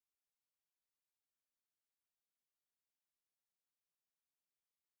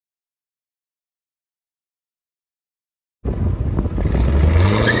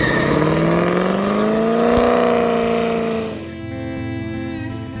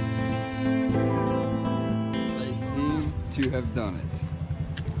to have done it.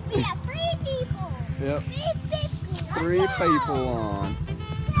 We have 3 people. Yep. 3 people. 3 people on.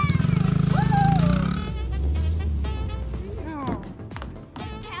 Oh.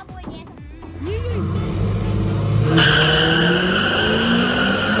 Cowboy dance.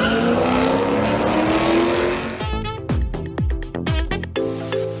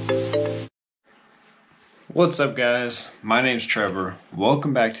 What's up, guys? My name's Trevor.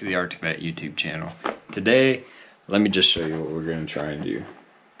 Welcome back to the Vette YouTube channel. Today, let me just show you what we're going to try and do.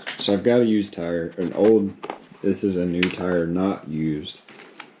 So I've got a used tire, this is a new tire, not used.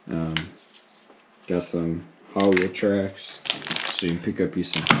 Got some Hot Wheel tracks, so you can pick up you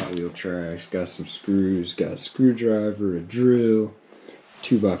some Hot Wheel tracks. Got some screws, got a screwdriver, a drill,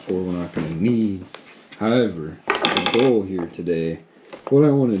 2x4 we're not going to need. However, the goal here today, what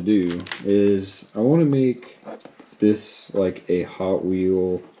I want to do is I want to make this like a Hot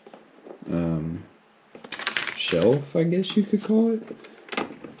Wheel shelf, I guess you could call it.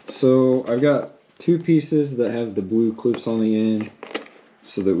 So I've got 2 pieces that have the blue clips on the end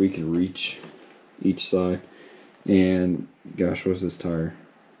so that we can reach each side. And gosh, what's this tire?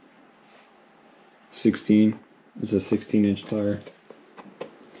 16. It's a 16-inch tire.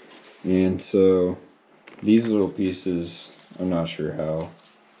 And so these little pieces, I'm not sure how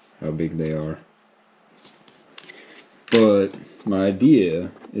big they are, but my idea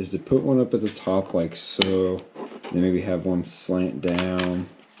is to put one up at the top like so, then maybe have one slant down,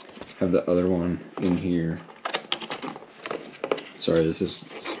 have the other one in here. Sorry, this is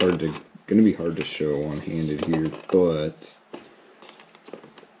gonna be hard to show one-handed here, but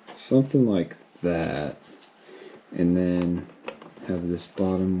something like that, and then have this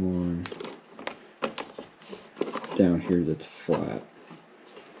bottom one down here that's flat.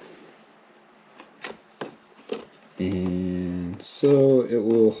 And so it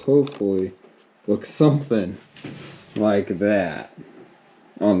will hopefully look something like that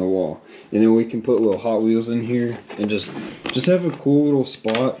on the wall. And then we can put little Hot Wheels in here and just have a cool little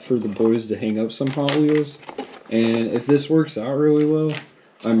spot for the boys to hang up some Hot Wheels. And if this works out really well,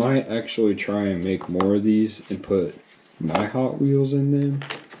 I might actually try and make more of these and put my Hot Wheels in them.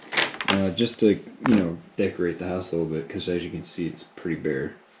 Just to, you know, decorate the house a little bit, because as you can see, it's pretty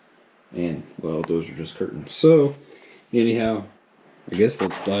bare. And, well, those are just curtains. So, anyhow, I guess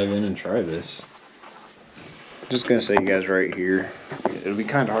let's dive in and try this. Just gonna say, you guys, right here, it'll be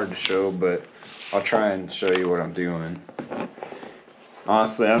kind of hard to show, but I'll try and show you what I'm doing.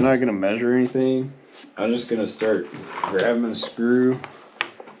 Honestly, I'm not gonna measure anything. I'm just gonna start grabbing a screw,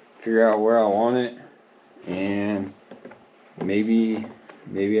 figure out where I want it, and maybe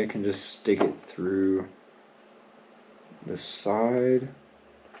I can just stick it through the side.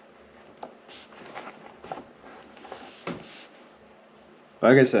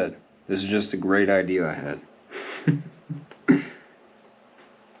 Like I said, this is just a great idea I had.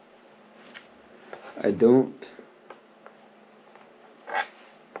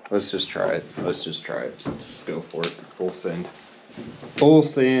 Let's just try it. Just go for it. Full send. Full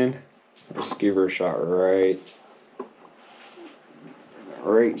send. Let's give her a shot right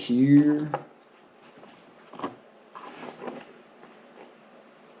here.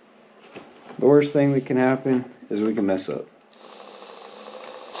 The worst thing that can happen is we can mess up.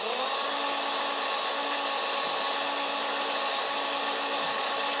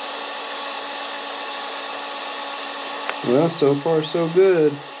 Well, so far so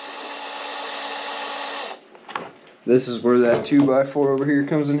good. This is where that 2x4 over here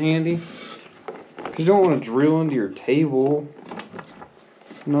comes in handy. Because you don't want to drill into your table.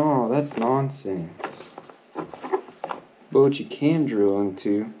 No, that's nonsense. But what you can drill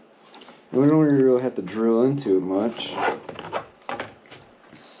into, we don't really have to drill into it much.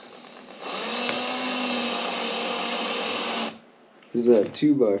 This is that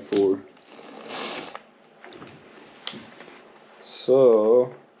 2x4.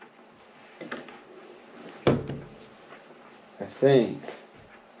 So, I think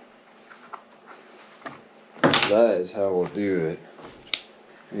that is how we'll do it.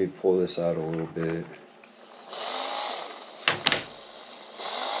 Maybe pull this out a little bit.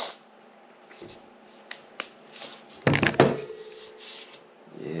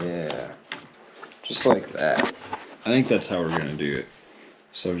 Yeah, just like that. I think that's how we're gonna do it.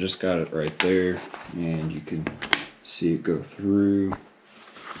 So I've just got it right there, and you can see it go through,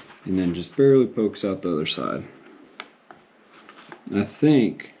 and then just barely pokes out the other side. And I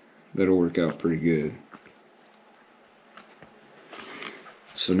think that'll work out pretty good.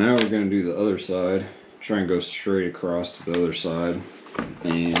 So now we're going to do the other side, try and go straight across to the other side,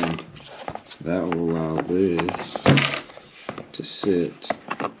 and that will allow this to sit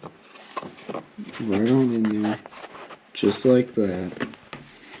right on in there. just like that.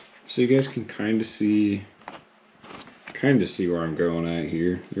 So you guys can kind of see where I'm going at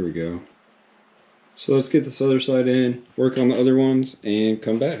here. There we go. So let's get this other side in, work on the other ones, and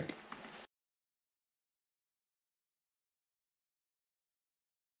come back.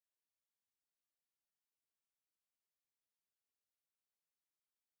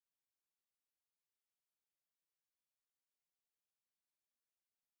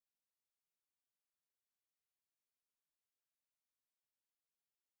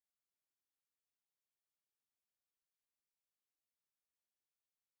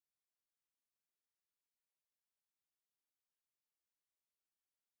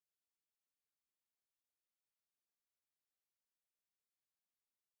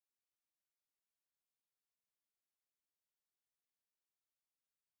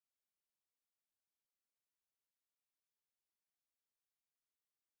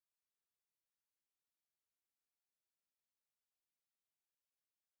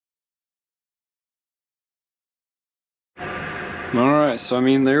 Alright, so I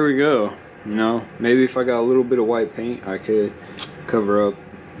mean, there we go. You know, maybe if I got a little bit of white paint, I could cover up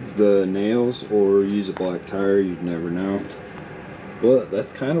the nails or use a black tire. You'd never know. But that's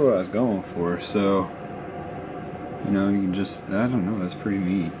kind of what I was going for. So, you know, you can just, I don't know, that's pretty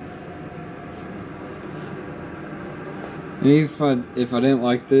neat. And if I didn't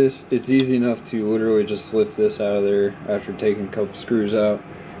like this, it's easy enough to literally just lift this out of there after taking a couple screws out.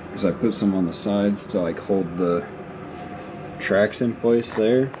 Because I put some on the sides to like hold the tracks in place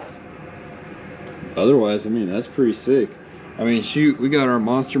there. Otherwise, I mean, that's pretty sick. I mean, shoot, we got our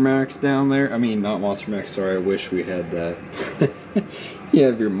Monster Max down there. I mean, not Monster Max, sorry, I wish we had that. You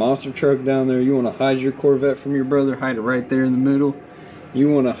have your monster truck down there. You want to hide your Corvette from your brother, hide it right there in the middle.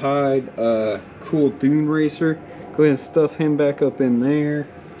 You want to hide a cool dune racer, go ahead and stuff him back up in there.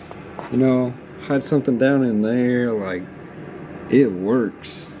 You know, hide something down in there. Like, it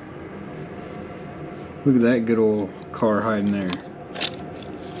works. Look at that good old car hiding there.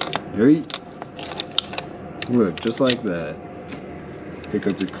 Right? Look, just like that. Pick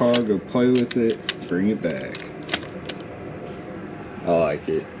up your car, go play with it, bring it back. I like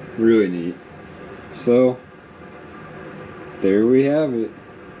it. Really neat. So, there we have it.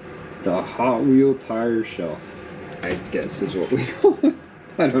 The Hot Wheel tire shelf, I guess is what we call it.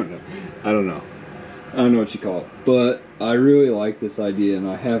 I don't know. I don't know what you call it. But I really like this idea, and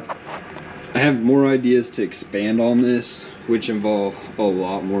I have more ideas to expand on this, which involve a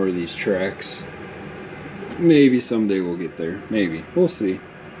lot more of these tracks. Maybe someday we'll get there. Maybe. We'll see.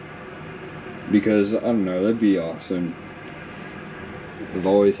 Because, I don't know, that'd be awesome. I've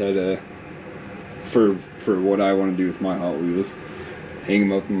always had for what I want to do with my Hot Wheels, hang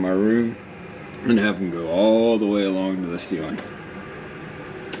them up in my room and have them go all the way along to the ceiling.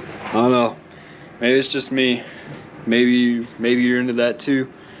 I don't know. Maybe it's just me. Maybe you're into that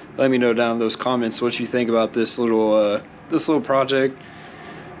too. Let me know down in those comments what you think about this little project.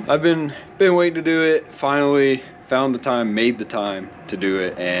 I've been waiting to do it. Finally found the time, made the time to do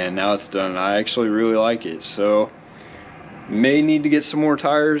it, and now it's done. I actually really like it. So may need to get some more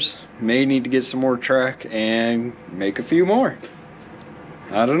tires, may need to get some more track, and make a few more.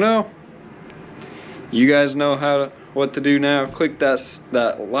 I don't know. You guys know what to do now. Click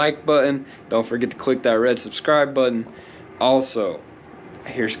that like button. Don't forget to click that red subscribe button. Also,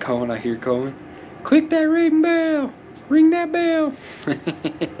 here's Cohen. I hear Cohen. Click that ring bell. Ring that bell.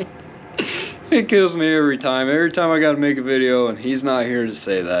 It kills me every time. Every time I gotta make a video and he's not here to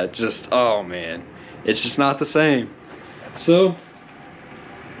say that. Just, oh man. It's just not the same. So,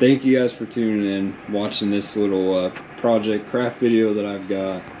 thank you guys for tuning in, watching this little project craft video that I've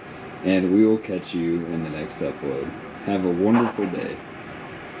got. And we will catch you in the next upload. Have a wonderful day.